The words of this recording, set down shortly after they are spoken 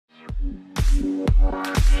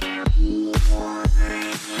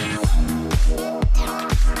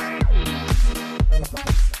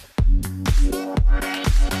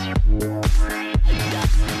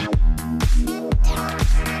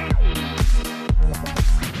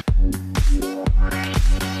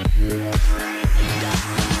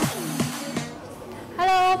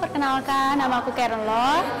nama aku Karen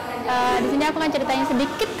Lo. Di sini aku akan ceritain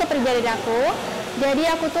sedikit kepribadian aku. Jadi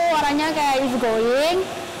aku tuh orangnya kayak easygoing.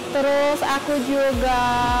 Terus aku juga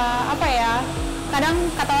kadang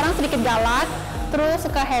kata orang sedikit galak. Terus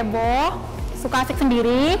suka heboh, suka asik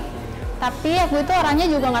sendiri. Tapi aku itu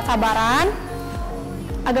orangnya juga nggak sabaran.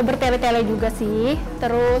 Agak bertele-tele juga sih.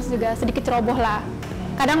 Terus juga sedikit ceroboh lah.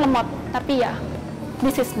 Kadang lemot, tapi ya,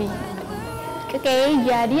 this is me. Oke,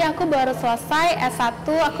 jadi aku baru selesai S1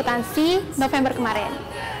 akuntansi November kemarin.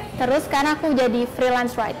 Terus sekarang aku jadi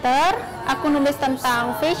freelance writer. Aku nulis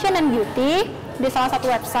tentang fashion and beauty di salah satu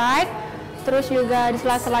website. Terus juga di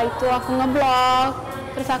sela-sela itu aku ngeblog.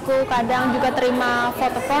 Terus aku kadang juga terima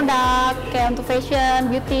foto produk kayak untuk fashion,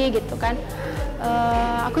 beauty gitu kan.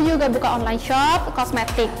 Aku juga buka online shop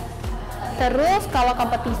kosmetik. Terus kalau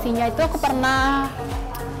kompetisinya itu aku pernah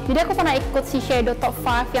ikut si Shadow Top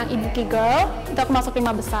 5 yang Ibuki Girl. Itu aku masuk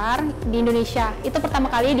 5 besar di Indonesia. Itu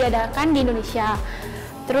pertama kali diadakan di Indonesia.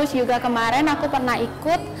 Terus juga kemarin aku pernah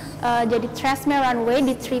ikut jadi Tresemme Runway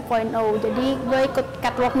di 3.0. Jadi gue ikut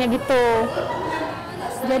catwalknya gitu.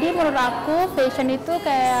 Jadi menurut aku fashion itu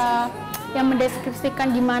kayak yang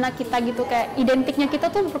mendeskripsikan gimana kita gitu, kayak identiknya kita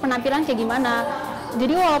tuh berpenampilan kayak gimana.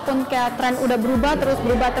 Jadi walaupun kayak tren udah berubah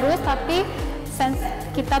terus, tapi sense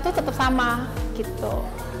kita tuh tetap sama gitu.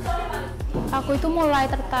 Aku itu mulai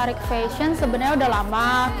tertarik fashion sebenarnya udah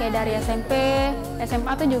lama, kayak dari SMP,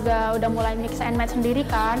 SMA tuh juga udah mulai mix and match sendiri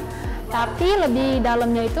kan. Tapi lebih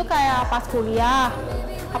dalamnya itu kayak pas kuliah.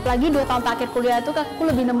 Apalagi 2 tahun terakhir kuliah itu aku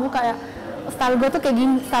lebih nemu kayak style gue tuh kayak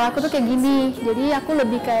gini, style aku tuh kayak gini. Jadi aku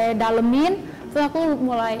lebih kayak dalemin, terus aku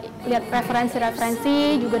mulai lihat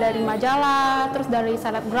referensi juga dari majalah, terus dari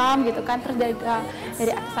selebgram gitu kan, terus dari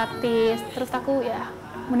artis, terus aku ya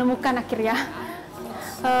menemukan akhirnya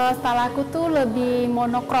style aku tuh lebih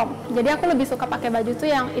monokrom. Jadi aku lebih suka pakai baju tuh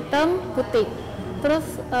yang hitam putih. Terus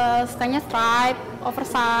sukanya stripe,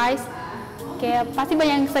 oversize. Kayak pasti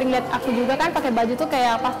banyak yang sering lihat aku juga kan pakai baju tuh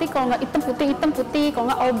kayak pasti kalau nggak hitam putih,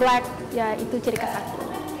 kalau nggak all black. Ya itu ciri khas aku.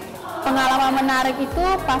 Pengalaman menarik itu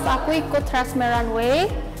pas aku ikut Tresemme Runway.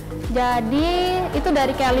 Jadi itu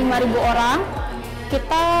dari kayak 5.000 orang.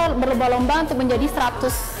 Kita berlomba-lomba untuk menjadi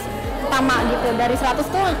 100 pertama gitu. Dari 100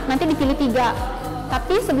 tuh nanti dipilih 3.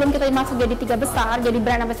 Tapi sebelum kita masuk jadi 3 besar, jadi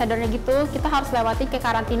brand ambassador-nya gitu, kita harus lewati kayak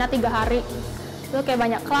karantina 3 hari. Itu kayak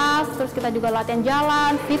banyak kelas, terus kita juga latihan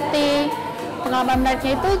jalan, fitting. Pengalaman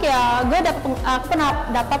menariknya itu kayak gue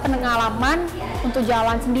dapat pengalaman untuk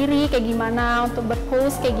jalan sendiri kayak gimana, untuk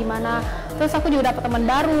berpose kayak gimana. Terus aku juga dapat teman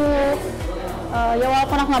baru. Ya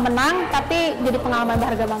walaupun aku nggak menang, tapi jadi pengalaman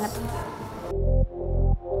berharga banget.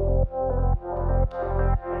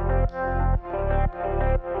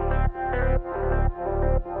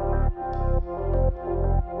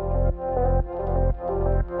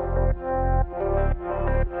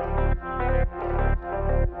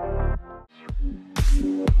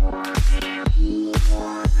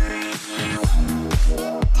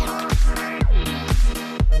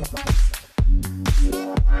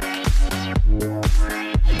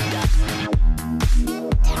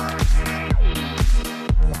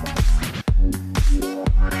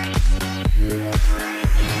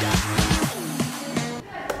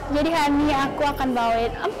 Jadi hari ini aku akan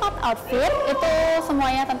bawain 4 outfit, itu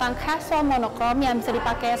semuanya tentang casual monokrom yang bisa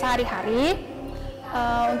dipakai sehari-hari.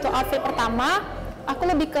 Untuk outfit pertama, aku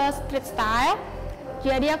lebih ke street style.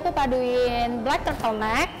 Jadi aku paduin black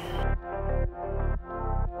turtleneck,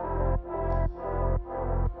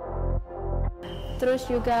 terus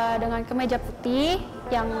juga dengan kemeja putih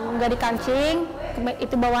yang nggak dikancing,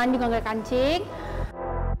 itu bawahan juga nggak kancing.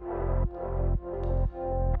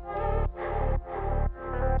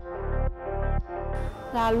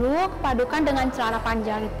 Lalu padukan dengan celana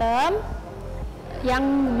panjang hitam yang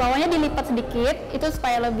bawahnya dilipat sedikit, itu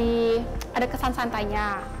supaya lebih ada kesan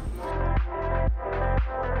santainya.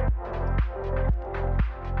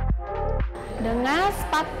 Dengan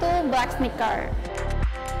sepatu black sneaker.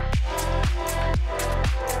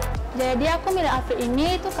 Jadi aku milih outfit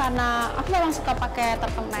ini itu karena aku memang suka pakai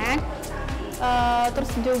turtleneck.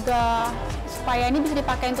 Terus juga supaya ini bisa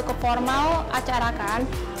dipakai untuk ke formal acara kan.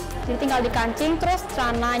 Jadi tinggal dikancing, terus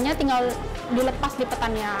celananya tinggal dilepas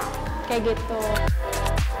lipatannya, kayak gitu.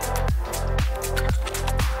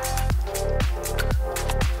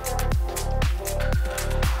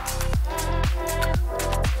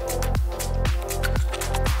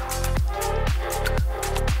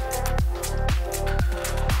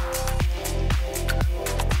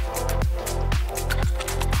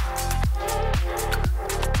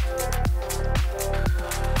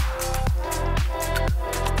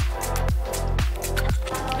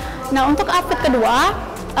 Nah, untuk outfit kedua,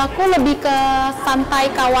 aku lebih ke santai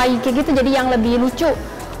kawaii kayak gitu, jadi yang lebih lucu.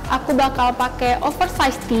 Aku bakal pakai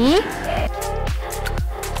oversize tee.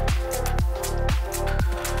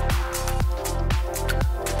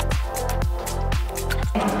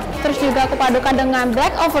 Terus juga aku padukan dengan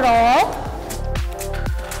black overall.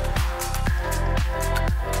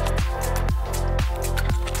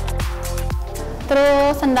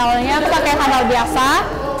 Terus sandalnya aku pakai sandal biasa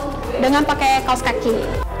dengan pakai kaos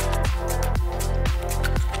kaki.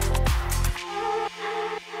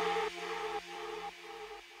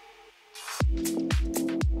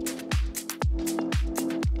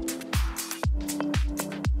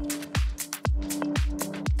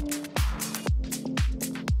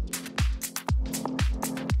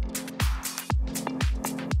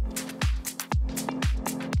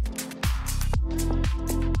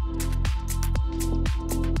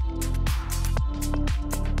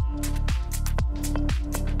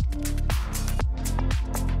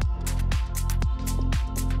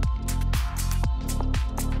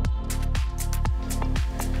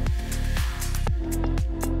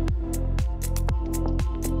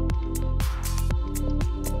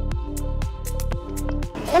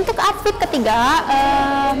 Untuk outfit ketiga,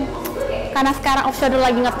 karena sekarang off shoulder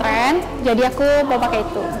lagi ngetrend, jadi aku mau pakai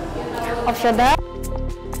itu. Off shoulder.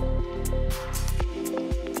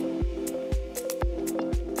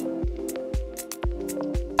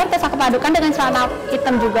 Terus aku padukan dengan celana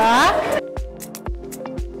hitam juga.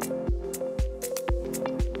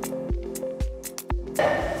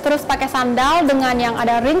 Terus pakai sandal dengan yang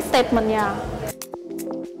ada ring statementnya.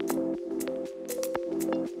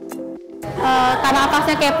 Karena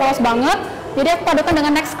atasnya kayak polos banget, jadi aku padukan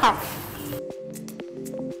dengan neck scarf.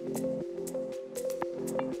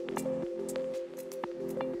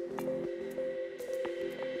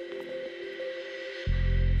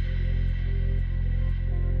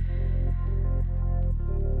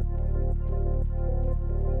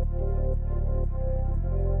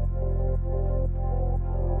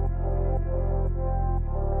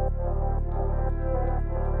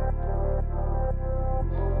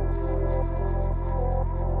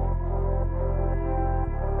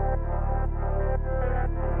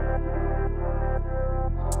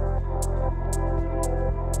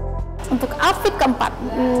 Untuk outfit keempat,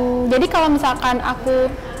 jadi kalau misalkan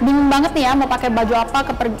aku bingung banget nih ya mau pakai baju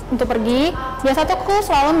apa untuk pergi, biasa tuh aku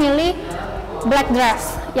selalu milih black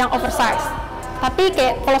dress yang oversize. Tapi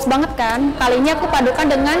kayak polos banget kan, kali ini aku padukan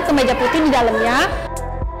dengan kemeja putih di dalamnya.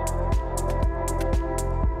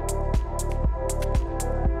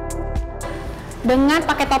 Dengan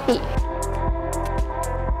pakai topi.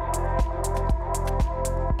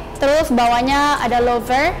 Terus bawahnya ada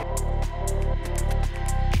loafer.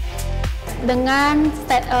 Dengan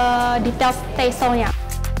detail tassel-nya.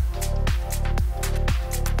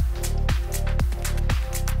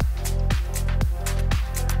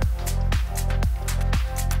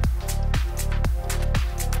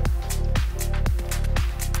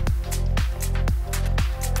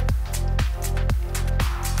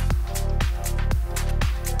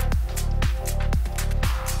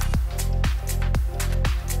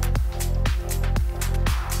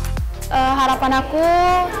 Harapan aku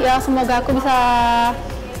ya semoga aku bisa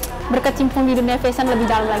berkecimpung di dunia fashion lebih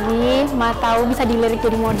dalam lagi, tahu bisa dilirik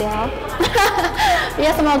jadi model.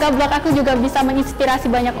 Ya semoga blog aku juga bisa menginspirasi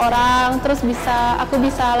banyak orang, terus aku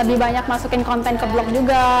bisa lebih banyak masukin konten ke blog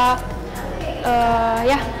juga.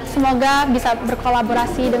 Ya semoga bisa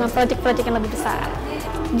berkolaborasi dengan proyek-proyek yang lebih besar.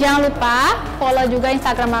 Jangan lupa follow juga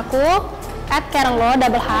Instagram aku @karenlo_,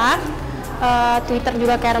 Twitter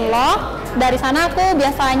juga karenlo. Dari sana aku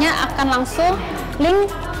biasanya akan langsung link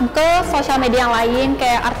ke sosial media yang lain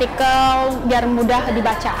kayak artikel biar mudah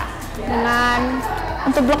dibaca.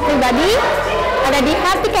 Untuk blog pribadi ada di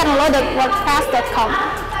happykarenlo.wordpress.com.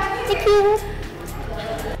 Thank you.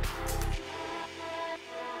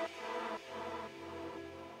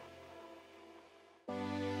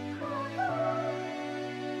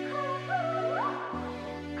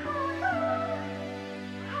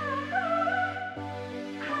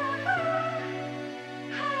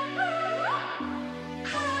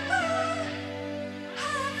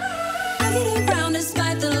 Getting round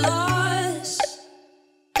despite the loss.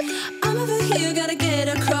 I'm over here, gotta get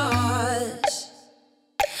across.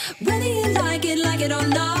 Whether you like it or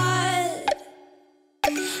not,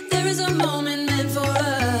 there is a moment meant for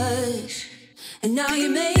us. And now you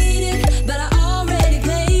made it, but I already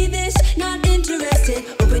played this. Not interested,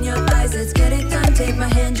 open your eyes, let's get it done. Take my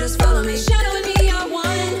hand, just follow me.